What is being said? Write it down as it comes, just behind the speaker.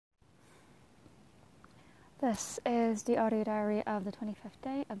This is the audio diary of the 25th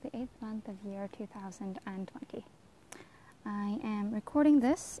day of the 8th month of year 2020. I am recording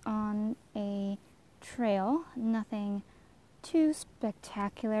this on a trail, nothing too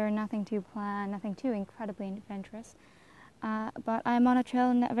spectacular, nothing too planned, nothing too incredibly adventurous. But I'm on a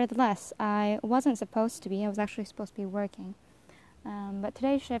trail nevertheless. I wasn't supposed to be, I was actually supposed to be working. But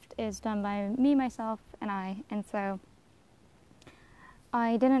today's shift is done by me, myself, and I, and so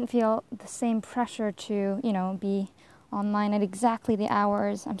I didn't feel the same pressure to, be online at exactly the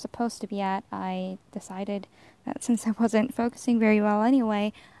hours I'm supposed to be at. I decided that since I wasn't focusing very well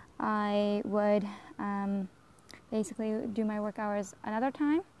anyway, I would basically do my work hours another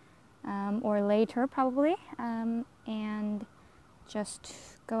time, or later probably, and just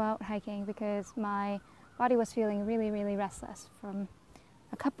go out hiking because my body was feeling really, really restless from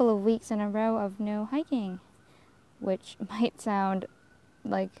a couple of weeks in a row of no hiking, which might sound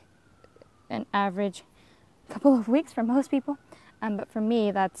like an average couple of weeks for most people, but for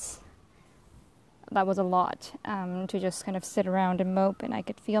me that was a lot, to just kind of sit around and mope, and I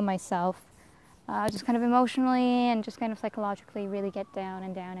could feel myself just kind of emotionally and just kind of psychologically really get down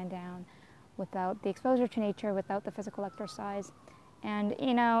and down and down without the exposure to nature, without the physical exercise. And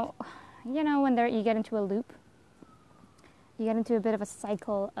when you get into a loop, you get into a bit of a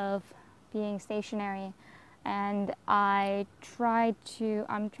cycle of being stationary. And I'm trying to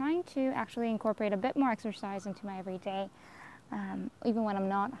actually incorporate a bit more exercise into my everyday, even when I'm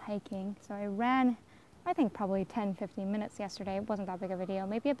not hiking. So I ran, I think probably 10-15 minutes yesterday. It wasn't that big of a deal,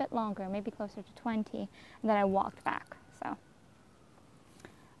 maybe a bit longer, maybe closer to 20, and then I walked back. So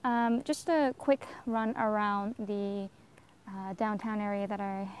just a quick run around the downtown area that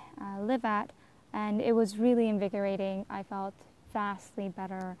I live at, and it was really invigorating. I felt vastly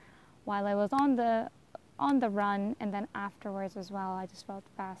better while I was on the run, and then afterwards as well. I just felt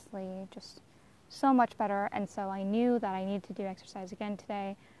vastly, just so much better, and so I knew that I needed to do exercise again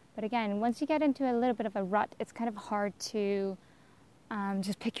today. But again, once you get into a little bit of a rut, it's kind of hard to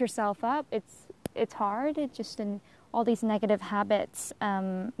just pick yourself up. It's hard. It's just in all these negative habits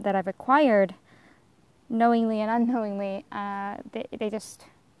that I've acquired, knowingly and unknowingly.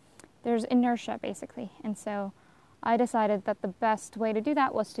 There's inertia basically, and so I decided that the best way to do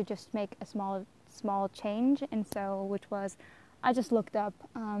that was to just make a small change, and so which was I just looked up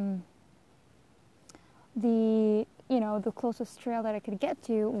the closest trail that I could get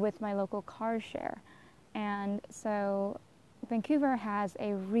to with my local car share. And so Vancouver has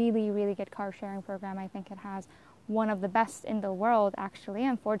a really, really good car sharing program. I think it has one of the best in the world, actually,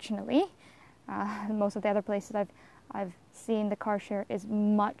 unfortunately. Most of the other places I've seen the car share is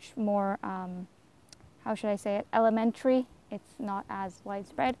much more, how should I say it, elementary. It's not as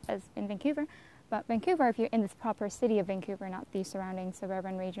widespread as in Vancouver. But Vancouver, if you're in the proper city of Vancouver, not the surrounding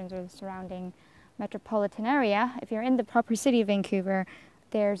suburban regions or the surrounding metropolitan area, if you're in the proper city of Vancouver,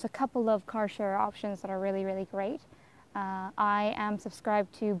 there's a couple of car share options that are really, really great. I am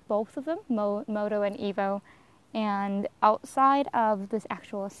subscribed to both of them, Modo and Evo. And outside of this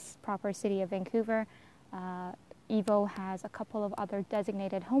actual proper city of Vancouver, Evo has a couple of other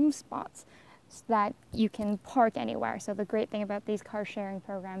designated home spots so that you can park anywhere. So the great thing about these car sharing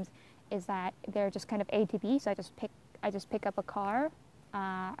programs is that they're just kind of A to B. So I just pick up a car,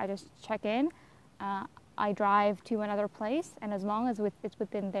 I just check in, I drive to another place, and as long as it's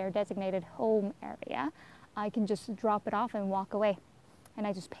within their designated home area, I can just drop it off and walk away, and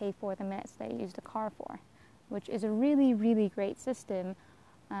I just pay for the minutes that I use the car for, which is a really, really great system.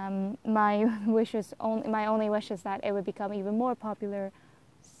 My only wish is that it would become even more popular,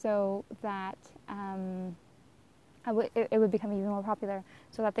 so that it would become even more popular,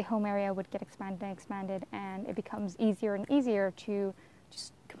 so that the home area would get expanded, and it becomes easier and easier to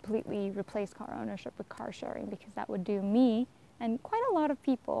just completely replace car ownership with car sharing, because that would do me and quite a lot of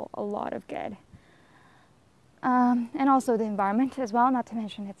people a lot of good. And also the environment as well, not to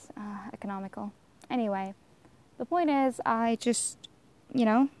mention it's economical. Anyway, the point is I just,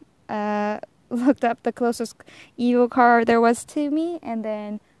 looked up the closest Evo car there was to me, and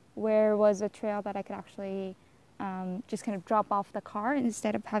then where was a trail that I could actually just kind of drop off the car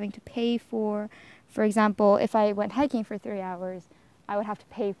instead of having to pay for example, if I went hiking for 3 hours, I would have to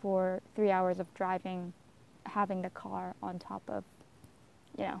pay for 3 hours of driving, having the car on top of,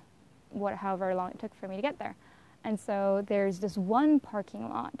 however long it took for me to get there. And so there's this one parking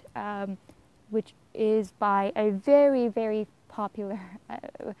lot, which is by a very, very popular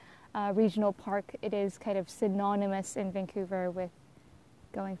regional park. It is kind of synonymous in Vancouver with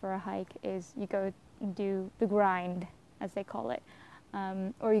going for a hike, is you go do the grind, as they call it,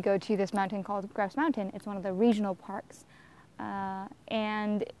 or you go to this mountain called Grouse Mountain. It's one of the regional parks,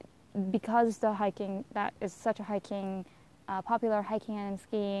 and because the hiking, that is such a hiking, popular hiking and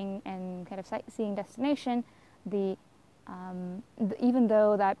skiing and kind of sightseeing destination, even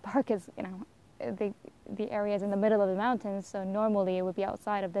though that park is, the area is in the middle of the mountains, so normally it would be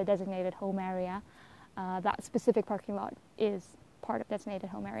outside of the designated home area. That specific parking lot is part of designated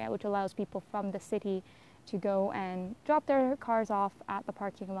home area, which allows people from the city to go and drop their cars off at the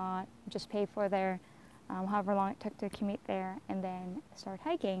parking lot, just pay for their however long it took to commute there, and then start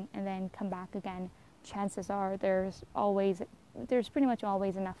hiking and then come back again. Chances are there's pretty much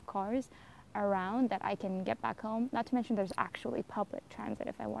always enough cars around that I can get back home. Not to mention there's actually public transit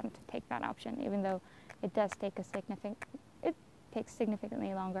if I wanted to take that option, even though it takes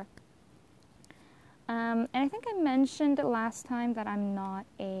significantly longer. And I think I mentioned last time that I'm not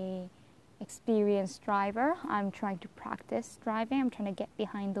a experienced driver. I'm trying to practice driving. I'm trying to get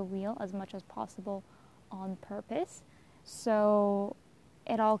behind the wheel as much as possible on purpose. So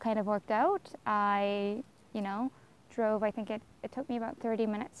it all kind of worked out. I, drove, I think it took me about 30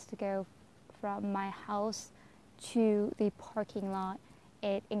 minutes to go from my house to the parking lot.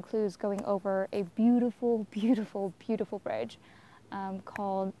 It includes going over a beautiful, beautiful, beautiful bridge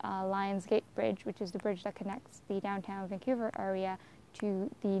called Lions Gate Bridge, which is the bridge that connects the downtown Vancouver area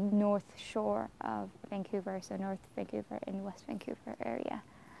to the north shore of Vancouver, so North Vancouver and West Vancouver area.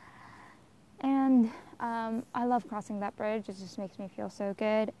 And I love crossing that bridge. It just makes me feel so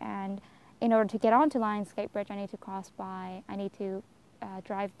good. And in order to get onto Lions Gate Bridge, I need to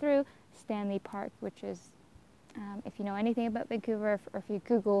drive through Stanley Park, which is, if you know anything about Vancouver, or if you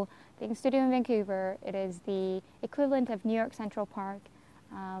Google things to do in Vancouver, it is the equivalent of New York Central Park.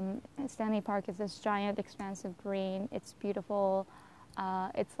 Stanley Park is this giant, expansive green. It's beautiful.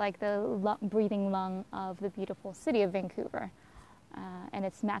 It's like the breathing lung of the beautiful city of Vancouver. And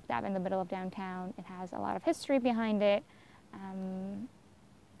it's smack dab in the middle of downtown. It has a lot of history behind it.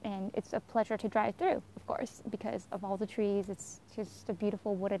 And it's a pleasure to drive through, of course, because of all the trees. It's just a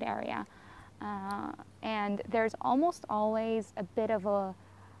beautiful wooded area. And there's almost always a bit of a,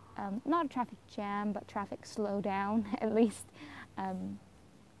 not a traffic jam, but traffic slowdown, at least,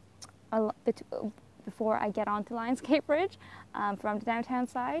 before I get onto Lions Gate Bridge from the downtown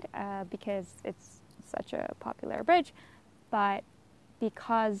side, because it's such a popular bridge. But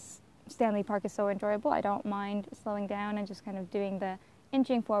because Stanley Park is so enjoyable, I don't mind slowing down and just kind of doing the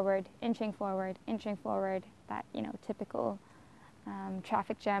inching forward, that, typical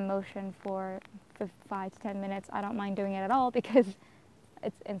traffic jam motion for 5 to 10 minutes. I don't mind doing it at all because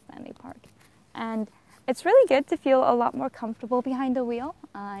it's in Stanley Park. And it's really good to feel a lot more comfortable behind the wheel.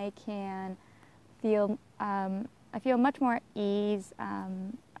 I feel much more at ease.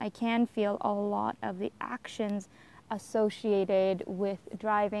 I can feel a lot of the actions associated with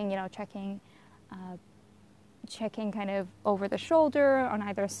driving, checking kind of over the shoulder on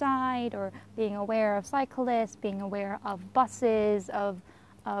either side, or being aware of cyclists, being aware of buses, of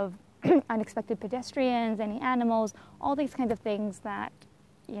unexpected pedestrians, any animals, all these kinds of things that,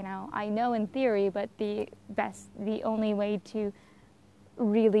 I know in theory, but the only way to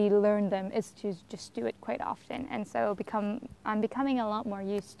really learn them is to just do it quite often. And so I'm becoming a lot more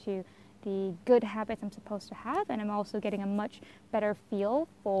used to the good habits I'm supposed to have, and I'm also getting a much better feel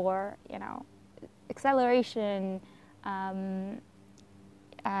for, acceleration,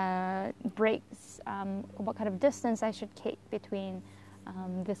 brakes, what kind of distance I should keep between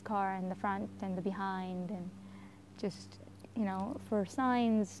this car and the front and the behind, and just, for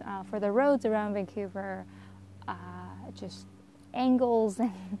signs, for the roads around Vancouver, just angles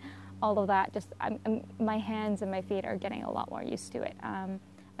and all of that. Just my hands and my feet are getting a lot more used to it.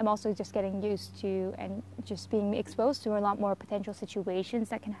 I'm also just getting used to and just being exposed to a lot more potential situations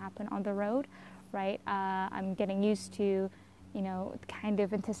that can happen on the road, right? I'm getting used to, kind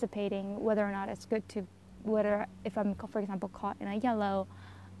of anticipating whether or not it's good to, if I'm, for example, caught in a yellow,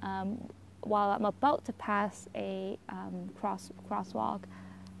 while I'm about to pass a crosswalk,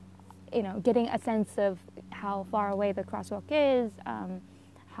 getting a sense of how far away the crosswalk is,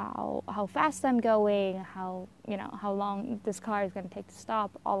 how fast I'm going, how long this car is going to take to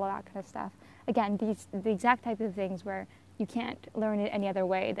stop, all of that kind of stuff. Again, the exact type of things where you can't learn it any other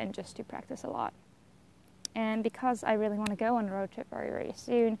way than just to practice a lot. And because I really want to go on a road trip very, very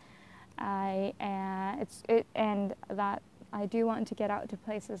soon, and that I do want to get out to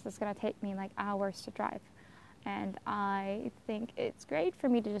places that's going to take me like hours to drive. And I think it's great for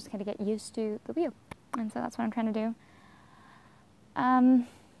me to just kind of get used to the wheel. And so that's what I'm trying to do. And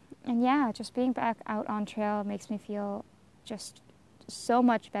yeah, just being back out on trail makes me feel just so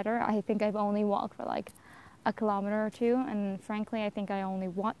much better. I think I've only walked for like a kilometer or two, and frankly, I think I only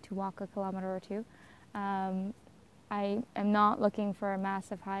want to walk a kilometer or two. I am not looking for a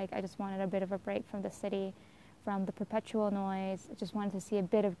massive hike. I just wanted a bit of a break from the city, from the perpetual noise. I just wanted to see a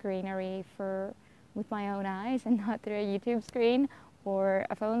bit of greenery with my own eyes and not through a YouTube screen or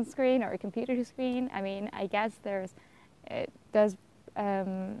a phone screen or a computer screen. I mean, I guess it does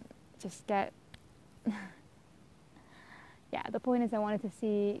just get... Yeah, the point is I wanted to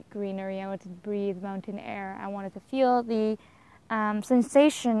see greenery, I wanted to breathe mountain air, I wanted to feel the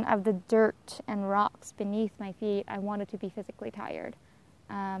sensation of the dirt and rocks beneath my feet. I wanted to be physically tired.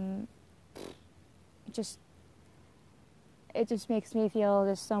 It just makes me feel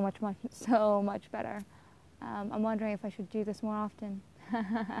just so much better. I'm wondering if I should do this more often.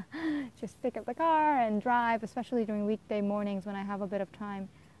 Just pick up the car and drive, especially during weekday mornings when I have a bit of time.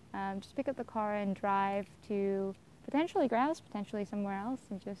 Just pick up the car and drive to potentially Grouse, potentially somewhere else,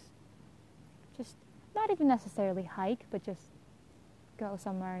 and just not even necessarily hike, but just go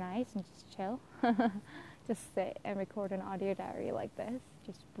somewhere nice and just chill. Just sit and record an audio diary like this.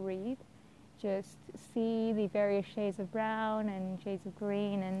 Just breathe. Just see the various shades of brown and shades of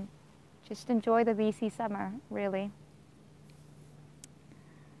green, and just enjoy the BC summer, really.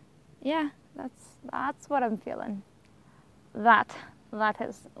 Yeah, that's what I'm feeling. That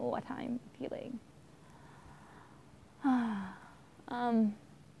is what I'm feeling. I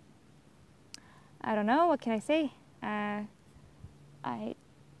don't know, what can I say?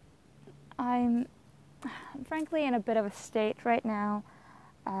 I'm frankly in a bit of a state right now,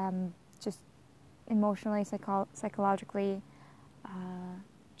 just emotionally, psychologically,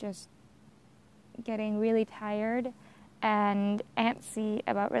 just getting really tired and antsy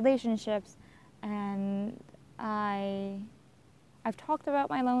about relationships, and I've talked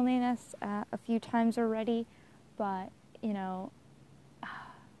about my loneliness a few times already, but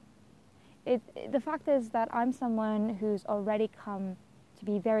the fact is that I'm someone who's already come to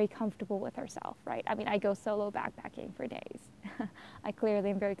be very comfortable with herself, right? I mean, I go solo backpacking for days. I clearly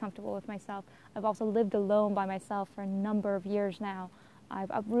am very comfortable with myself. I've also lived alone by myself for a number of years now.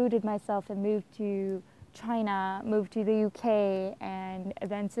 I've uprooted myself and moved to China, moved to the UK, and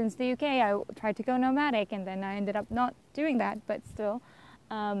then since the UK I tried to go nomadic, and then I ended up not doing that, but still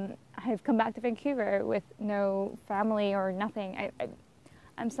I've come back to Vancouver with no family or nothing.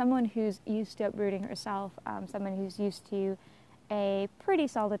 I'm someone who's used to uprooting herself, someone who's used to a pretty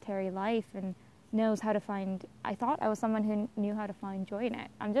solitary life and knows how to find... I thought I was someone who knew how to find joy in it.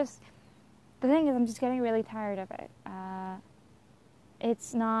 The thing is, I'm just getting really tired of it.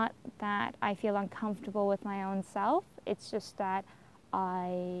 It's not that I feel uncomfortable with my own self, it's just that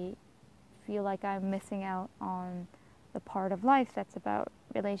I feel like I'm missing out on the part of life that's about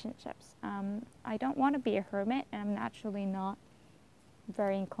relationships. I don't want to be a hermit, and I'm naturally not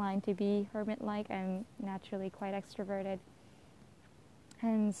very inclined to be hermit-like. I'm naturally quite extroverted.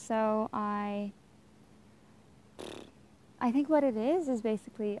 And so I think what it is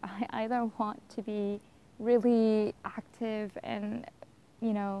basically I either want to be really active and,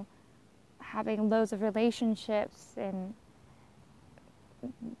 having loads of relationships and,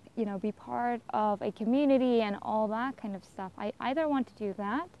 be part of a community and all that kind of stuff. I either want to do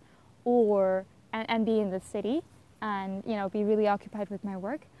that and be in the city and, be really occupied with my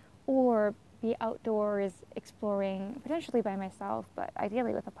work, or be outdoors exploring, potentially by myself, but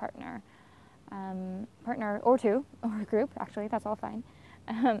ideally with a partner or two, or a group, actually, that's all fine.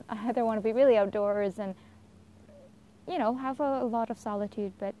 I either want to be really outdoors and, have a lot of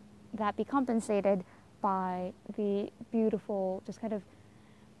solitude, but that be compensated by the beautiful, just kind of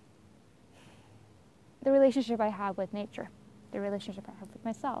the relationship I have with nature, the relationship I have with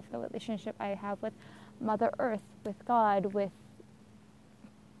myself, the relationship I have with Mother Earth, with God, with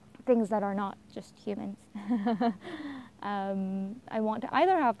things that are not just humans. I want to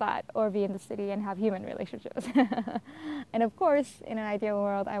either have that or be in the city and have human relationships. And of course, in an ideal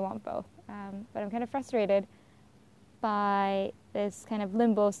world, I want both. But I'm kind of frustrated by this kind of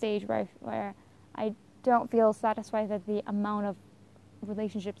limbo stage where I don't feel satisfied with the amount of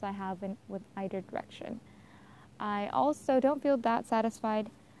relationships I have with either direction. I also don't feel that satisfied.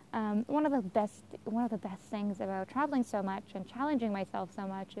 One of the best things about traveling so much and challenging myself so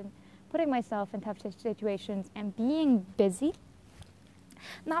much and putting myself in tough situations and being busy,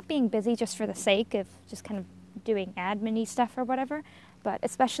 not being busy just for the sake of just kind of doing admin-y stuff or whatever, but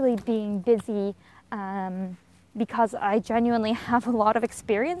especially being busy because I genuinely have a lot of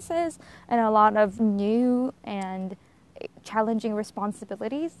experiences and a lot of new and challenging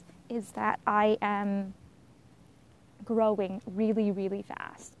responsibilities, is that I am growing really, really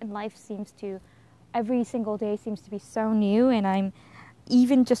fast. And life every single day seems to be so new, and I'm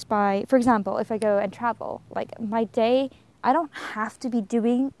even just for example, if I go and travel, like my day, I don't have to be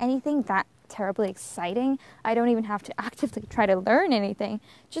doing anything that terribly exciting. I don't even have to actively try to learn anything.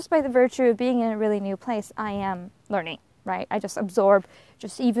 Just by the virtue of being in a really new place, I am learning, right? I just absorb,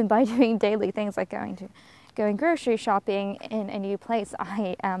 just even by doing daily things like going grocery shopping in a new place,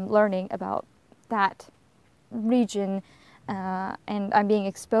 I am learning about that region, and I'm being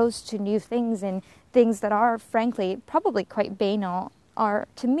exposed to new things, and things that are frankly probably quite banal are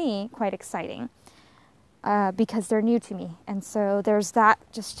to me quite exciting. Because they're new to me. And so there's that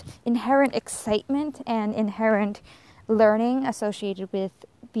just inherent excitement and inherent learning associated with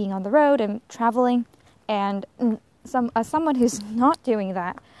being on the road and traveling. And as someone who's not doing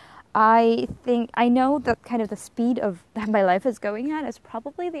that, I know that kind of the speed that my life is going at is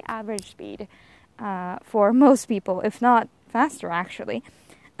probably the average speed for most people, if not faster actually.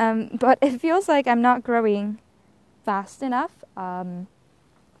 But it feels like I'm not growing fast enough.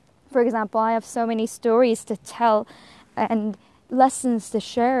 For example, I have so many stories to tell and lessons to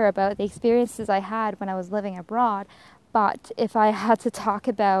share about the experiences I had when I was living abroad. But if I had to talk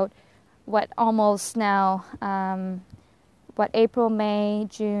about April, May,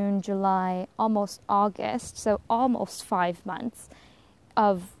 June, July, almost August, so almost 5 months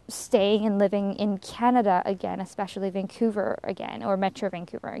of staying and living in Canada again, especially Vancouver again, or Metro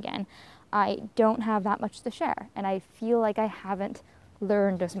Vancouver again, I don't have that much to share. And I feel like I haven't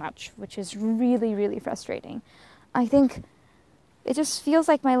learned as much, which is really, really frustrating. I think it just feels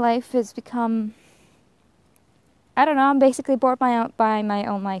like my life has become, I don't know, I'm basically bored by my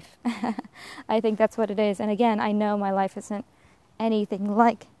own life. I think that's what it is. And again, I know my life isn't anything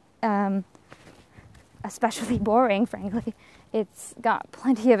like especially boring, frankly. It's got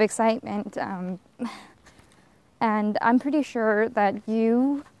plenty of excitement, and I'm pretty sure that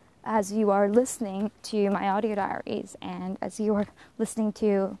you, as you are listening to my audio diaries and as you are listening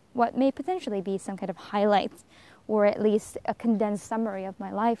to what may potentially be some kind of highlights or at least a condensed summary of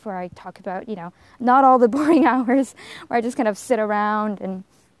my life where I talk about, not all the boring hours where I just kind of sit around and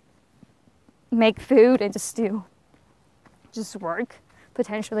make food and just work,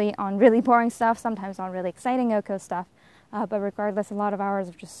 potentially on really boring stuff, sometimes on really exciting OCO stuff, but regardless, a lot of hours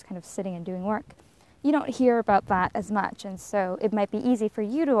of just kind of sitting and doing work. You don't hear about that as much, and so it might be easy for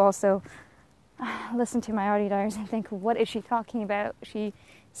you to also listen to my audio diaries and think, what is she talking about? She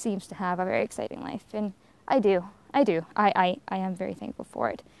seems to have a very exciting life, and I do. I am very thankful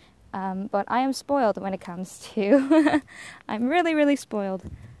for it. But I am spoiled when it comes to, I'm really, really spoiled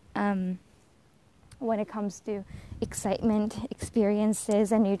when it comes to excitement,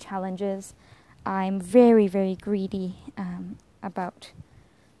 experiences, and new challenges. I'm very, very greedy about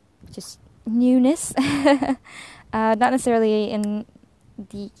just newness, not necessarily in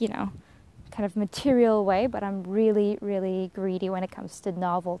the, kind of material way, but I'm really, really greedy when it comes to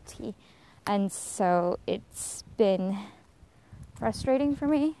novelty. And so it's been frustrating for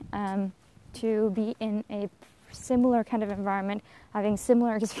me to be in a similar kind of environment, having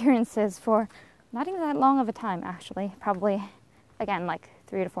similar experiences for not even that long of a time, actually, probably, again, like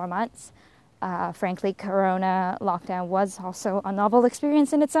 3 to 4 months. Frankly, Corona lockdown was also a novel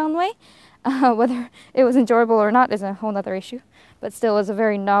experience in its own way. Whether it was enjoyable or not is a whole other issue, but still was a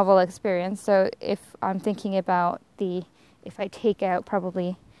very novel experience. So if I'm thinking about if I take out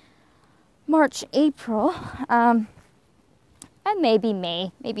probably March, April, and maybe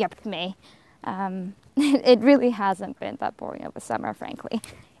May, maybe up to May, it really hasn't been that boring of a summer, frankly.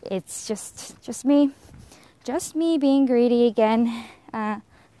 It's just me being greedy again.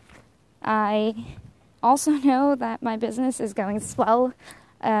 I also know that my business is going swell,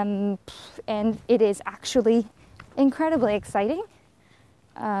 and it is actually incredibly exciting.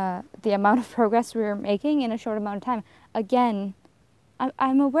 The amount of progress we're making in a short amount of time. Again,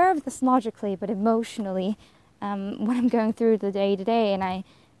 I'm aware of this logically, but emotionally, when I'm going through the day-to-day and I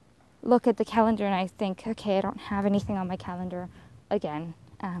look at the calendar and I think, okay, I don't have anything on my calendar again.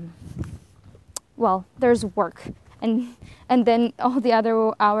 Well, there's work. And then all the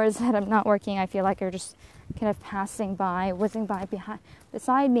other hours that I'm not working, I feel like are just kind of passing by, whizzing by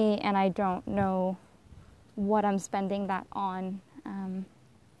beside me, and I don't know what I'm spending that on.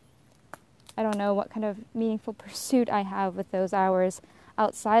 I don't know what kind of meaningful pursuit I have with those hours.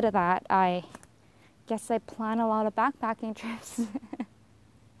 Outside of that, I guess I plan a lot of backpacking trips.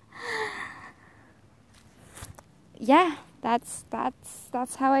 Yeah, that's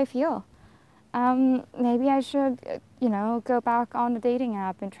how I feel. Maybe I should, go back on the dating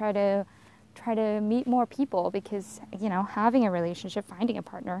app and try to meet more people because, having a relationship, finding a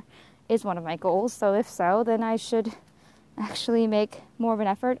partner is one of my goals. So if so, then I should actually make more of an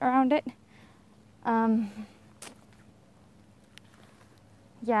effort around it.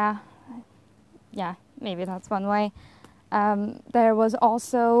 Yeah, maybe that's one way. There was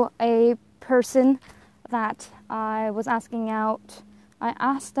also a person that I was asking out. I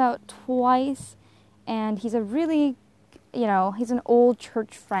asked out twice, and he's a really, he's an old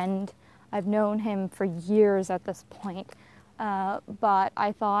church friend. I've known him for years at this point. But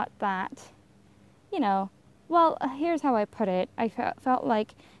I thought that, here's how I put it. I felt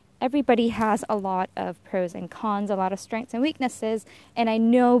like everybody has a lot of pros and cons, a lot of strengths and weaknesses, and I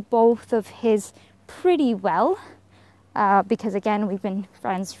know both of his pretty well, because again, we've been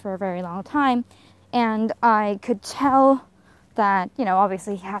friends for a very long time, and I could tell that,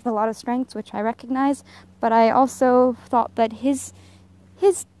 obviously he has a lot of strengths, which I recognize, but I also thought that his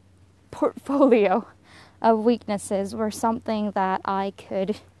portfolio of weaknesses were something that I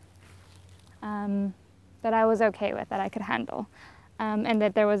could, that I was okay with, that I could handle. And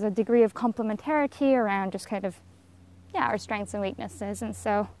that there was a degree of complementarity around just kind of, our strengths and weaknesses. And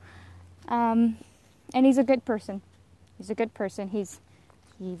so, and he's a good person. He's a good person. He's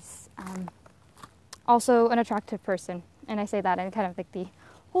also an attractive person. And I say that in kind of like the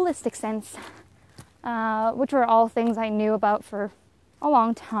holistic sense, which were all things I knew about for a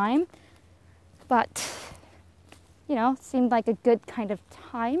long time. But, seemed like a good kind of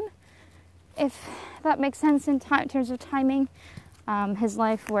time, if that makes sense in terms of timing. His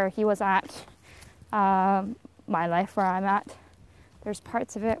life where he was at, my life where I'm at, there's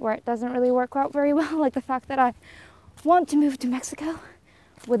parts of it where it doesn't really work out very well, like the fact that I want to move to Mexico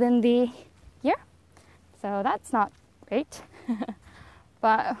within the year. So that's not great.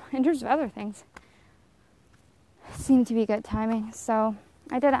 But in terms of other things, it seemed to be good timing. So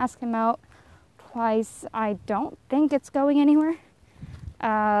I did ask him out twice. I don't think it's going anywhere,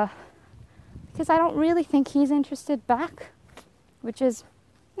 because I don't really think he's interested back, which is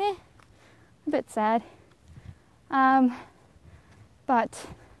a bit sad. But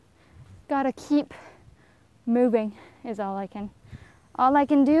gotta keep moving is all I can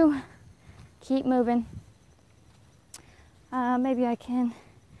do. Keep moving. Maybe I can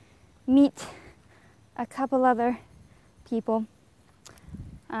meet a couple other people,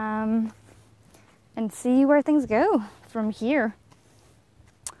 and see where things go from here.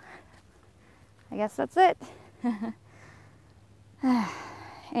 I guess that's it.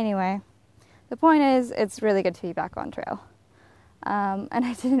 Anyway, the point is, it's really good to be back on trail. And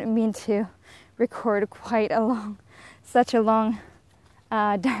I didn't mean to record such a long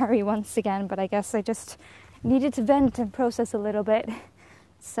diary once again, but I guess I just needed to vent and process a little bit.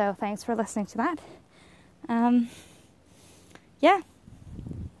 So thanks for listening to that.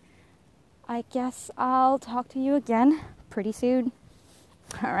 I guess I'll talk to you again pretty soon.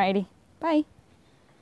 Alrighty, bye.